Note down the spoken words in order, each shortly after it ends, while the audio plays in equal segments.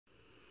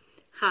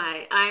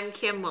Hi, I'm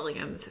Cam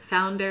Williams,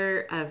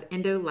 founder of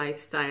Endo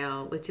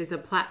Lifestyle, which is a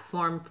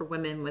platform for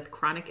women with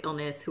chronic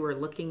illness who are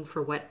looking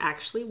for what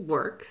actually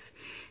works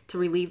to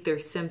relieve their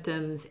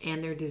symptoms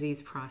and their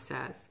disease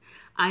process.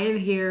 I am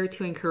here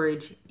to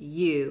encourage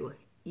you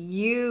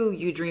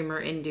dreamer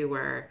and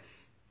doer,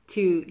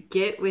 to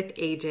get with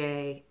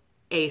AJ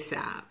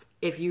ASAP.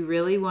 If you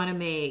really want to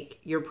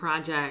make your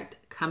project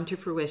come to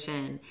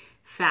fruition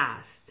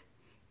fast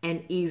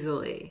and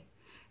easily,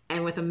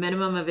 and with a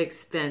minimum of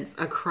expense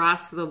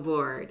across the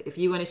board, if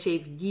you want to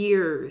shave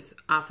years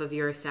off of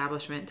your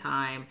establishment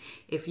time,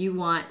 if you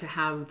want to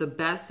have the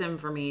best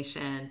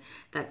information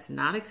that's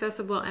not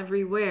accessible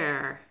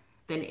everywhere,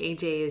 then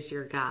AJ is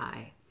your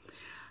guy.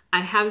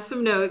 I have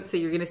some notes, so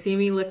you're going to see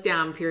me look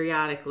down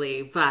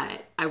periodically,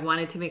 but I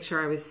wanted to make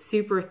sure I was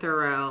super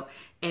thorough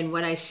in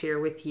what I share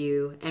with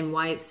you and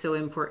why it's so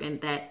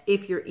important that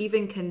if you're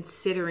even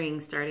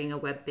considering starting a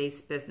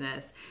web-based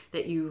business,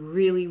 that you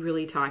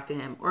really talk to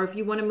him. Or if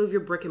you want to move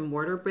your brick and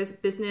mortar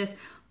business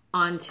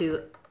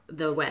onto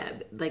the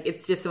web, like,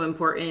 it's just so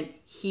important.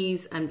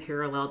 He's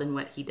unparalleled in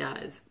what he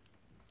does.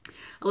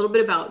 A little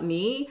bit about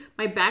me.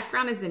 My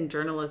background is in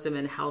journalism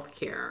and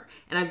healthcare,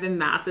 and I've been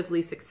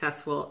massively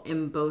successful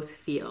in both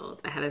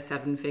fields. I had a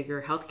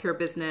 7-figure healthcare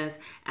business,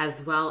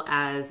 as well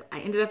as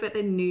I ended up at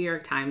the New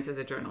York Times as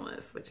a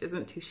journalist, which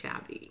isn't too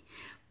shabby.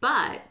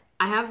 But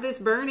I have this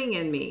burning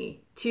in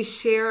me to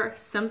share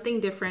something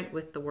different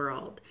with the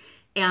world.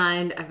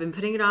 And I've been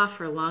putting it off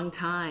for a long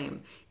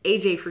time.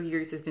 AJ for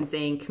years has been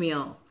saying,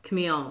 Camille,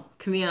 Camille,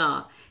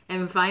 Camille.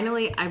 And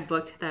finally, I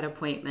booked that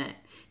appointment.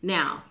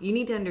 Now, you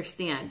need to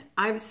understand,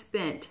 I've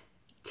spent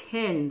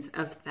tens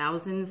of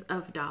thousands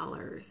of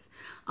dollars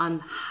on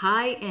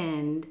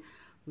high-end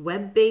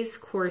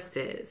web-based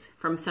courses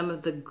from some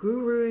of the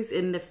gurus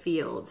in the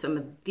field, some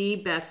of the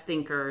best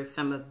thinkers,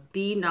 some of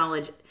the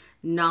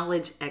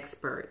knowledge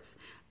experts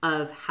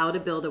of how to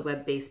build a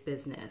web-based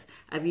business.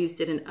 I've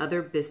used it in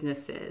other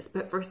businesses,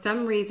 but for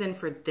some reason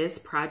for this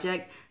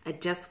project, I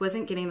just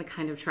wasn't getting the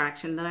kind of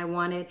traction that I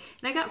wanted,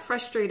 and I got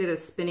frustrated of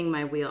spinning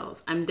my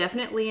wheels. I'm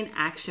definitely an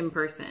action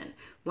person.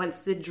 Once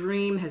the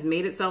dream has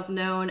made itself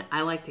known, I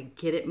like to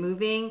get it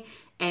moving,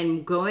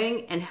 and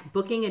going and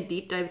booking a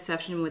deep dive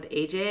session with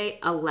AJ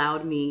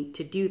allowed me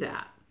to do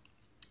that.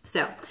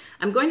 So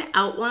I'm going to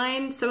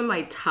outline some of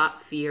my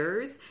top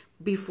fears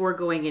before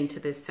going into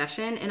this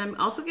session. And I'm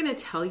also going to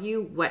tell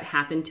you what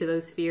happened to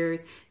those fears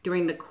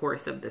during the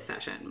course of the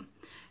session.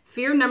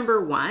 Fear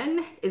number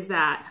 1 is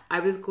that I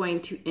was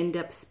going to end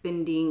up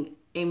spending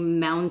a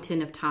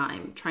mountain of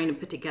time trying to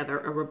put together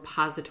a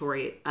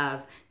repository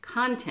of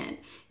content.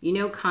 You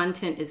know,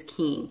 content is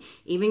king.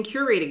 Even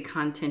curated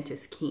content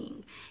is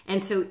king.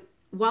 And so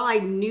while I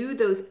knew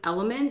those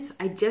elements,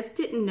 I just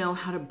didn't know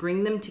how to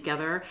bring them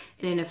together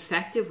in an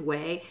effective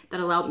way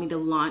that allowed me to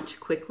launch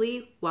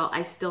quickly while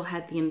I still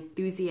had the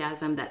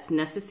enthusiasm that's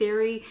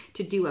necessary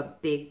to do a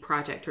big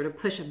project or to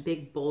push a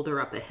big boulder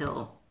up a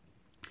hill.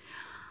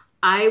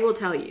 I will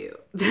tell you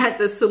that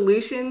the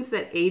solutions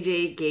that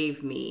AJ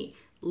gave me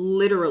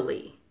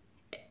literally,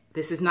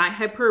 this is not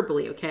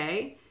hyperbole,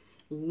 okay?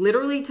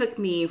 Literally took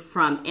me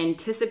from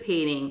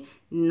anticipating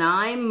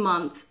 9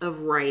 months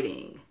of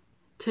writing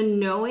to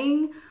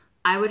knowing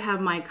I would have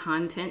my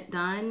content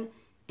done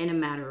in a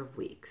matter of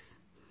weeks.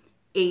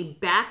 A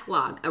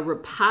backlog, a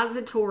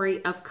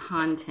repository of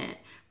content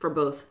for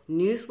both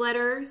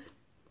newsletters,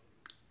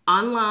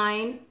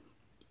 online,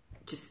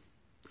 just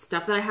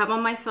stuff that I have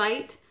on my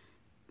site,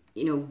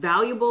 you know,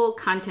 valuable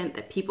content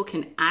that people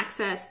can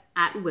access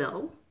at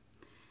will,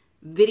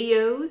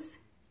 videos,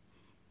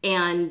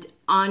 and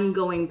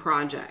ongoing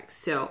projects.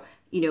 So,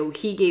 you know,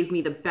 he gave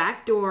me the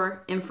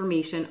backdoor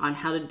information on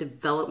how to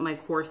develop my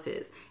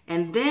courses.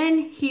 And then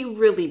he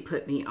really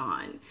put me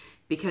on,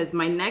 because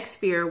my next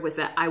fear was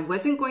that I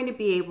wasn't going to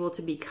be able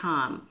to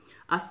become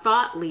a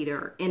thought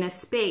leader in a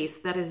space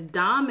that is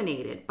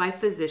dominated by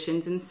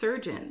physicians and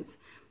surgeons.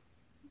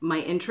 My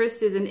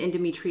interest is in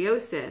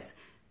endometriosis.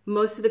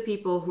 Most of the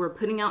people who are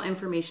putting out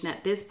information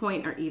at this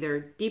point are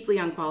either deeply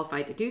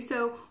unqualified to do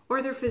so,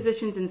 or they're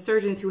physicians and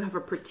surgeons who have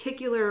a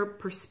particular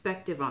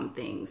perspective on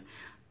things.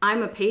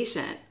 I'm a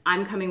patient.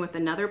 I'm coming with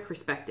another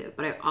perspective,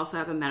 but I also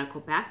have a medical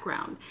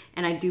background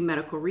and I do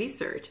medical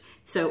research.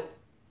 So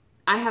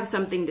I have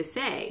something to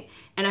say.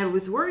 And I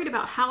was worried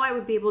about how I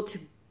would be able to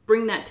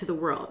bring that to the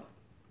world.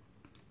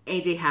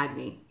 AJ had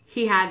me.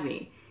 He had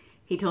me.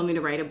 He told me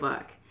to write a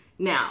book.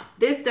 Now,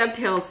 this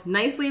dovetails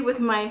nicely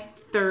with my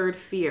third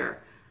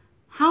fear.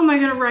 How am I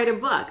going to write a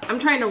book? I'm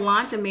trying to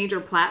launch a major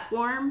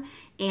platform,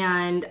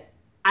 and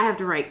I have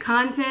to write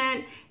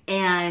content,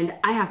 and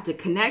I have to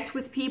connect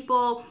with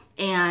people,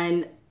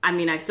 and I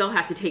mean, I still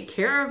have to take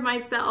care of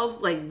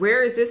myself. Like,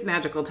 where is this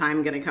magical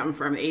time going to come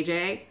from,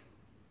 AJ?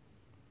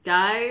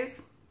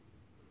 Guys,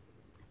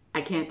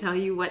 I can't tell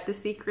you what the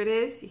secret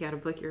is. You got to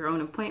book your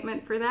own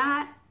appointment for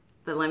that.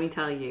 But let me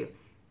tell you,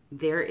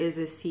 there is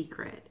a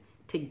secret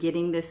to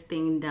getting this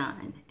thing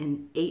done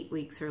in 8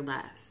 weeks or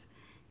less.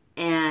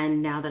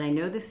 And now that I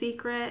know the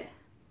secret,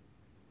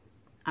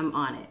 I'm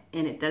on it.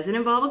 And it doesn't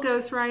involve a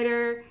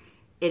ghostwriter.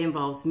 It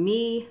involves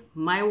me,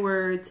 my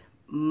words,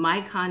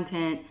 my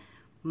content,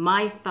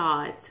 my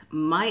thoughts,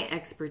 my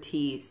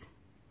expertise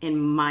in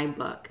my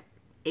book,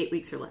 8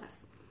 weeks or less.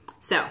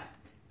 So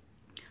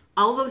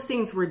all those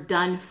things were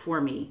done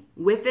for me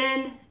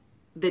within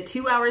the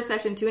 2-hour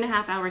session,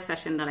 2.5-hour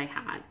session that I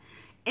had.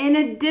 In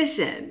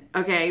addition,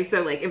 okay,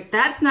 so like if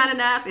that's not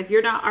enough, if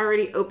you're not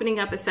already opening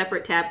up a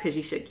separate tab, because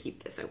you should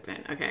keep this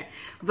open, okay?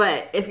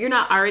 But if you're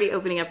not already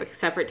opening up a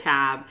separate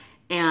tab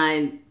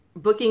and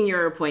booking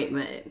your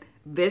appointment,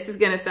 this is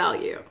gonna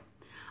sell you.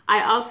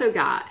 I also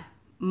got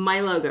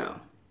my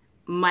logo,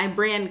 my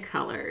brand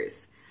colors,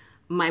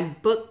 my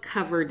book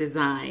cover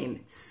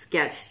design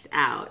sketched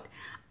out.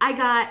 I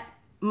got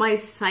my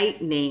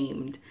site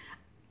named.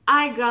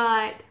 I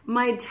got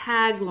my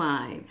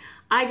tagline.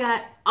 I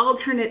got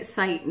alternate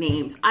site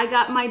names. I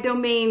got my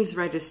domains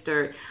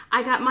registered.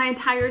 I got my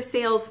entire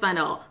sales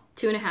funnel.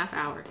 2.5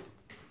 hours.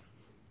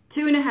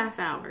 2.5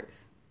 hours.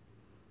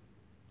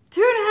 2.5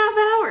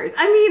 hours.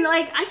 I mean,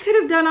 like, I could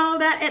have done all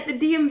that at the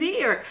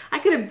DMV, or I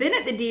could have been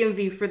at the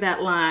DMV for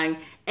that long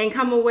and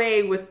come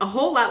away with a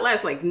whole lot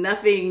less, like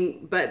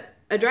nothing but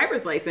a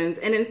driver's license.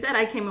 And instead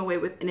I came away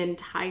with an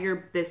entire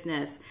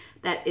business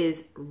that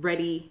is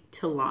ready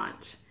to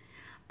launch.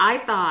 I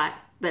thought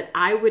that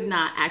I would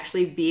not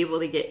actually be able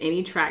to get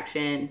any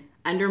traction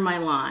under my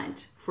launch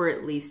for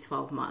at least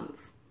 12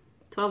 months.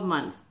 12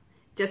 months,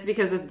 just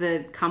because of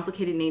the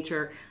complicated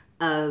nature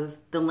of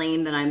the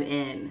lane that I'm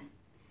in.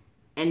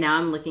 And now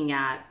I'm looking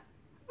at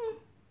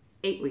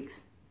 8 weeks,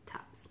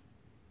 tops.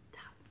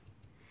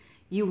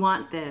 You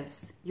want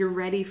this. You're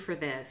ready for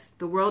this.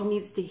 The world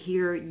needs to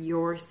hear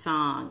your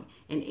song.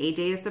 And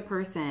AJ is the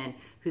person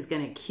who's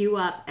going to queue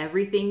up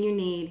everything you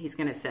need. He's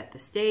going to set the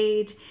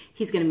stage.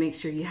 He's going to make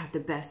sure you have the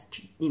best,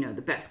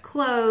 the best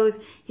clothes.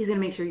 He's going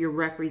to make sure you're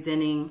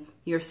representing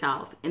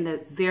yourself in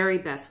the very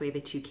best way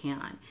that you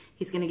can.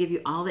 He's going to give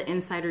you all the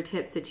insider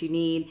tips that you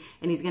need,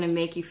 and he's going to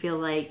make you feel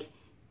like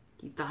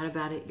you thought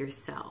about it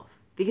yourself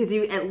because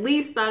you at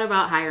least thought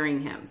about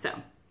hiring him.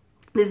 So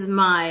this is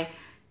my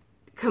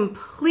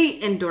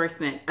complete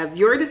endorsement of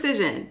your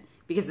decision,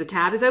 because the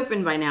tab is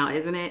open by now,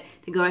 isn't it?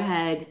 To go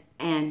ahead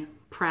and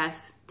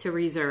press to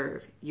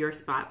reserve your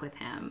spot with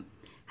him.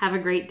 Have a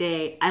great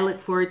day. I look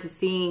forward to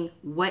seeing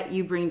what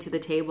you bring to the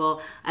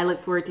table. I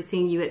look forward to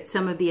seeing you at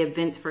some of the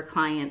events for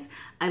clients.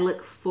 I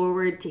look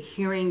forward to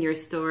hearing your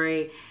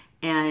story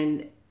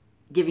and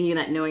giving you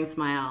that knowing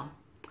smile.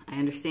 I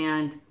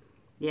understand.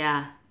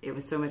 Yeah, it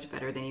was so much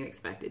better than you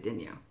expected,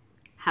 didn't you?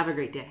 Have a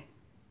great day.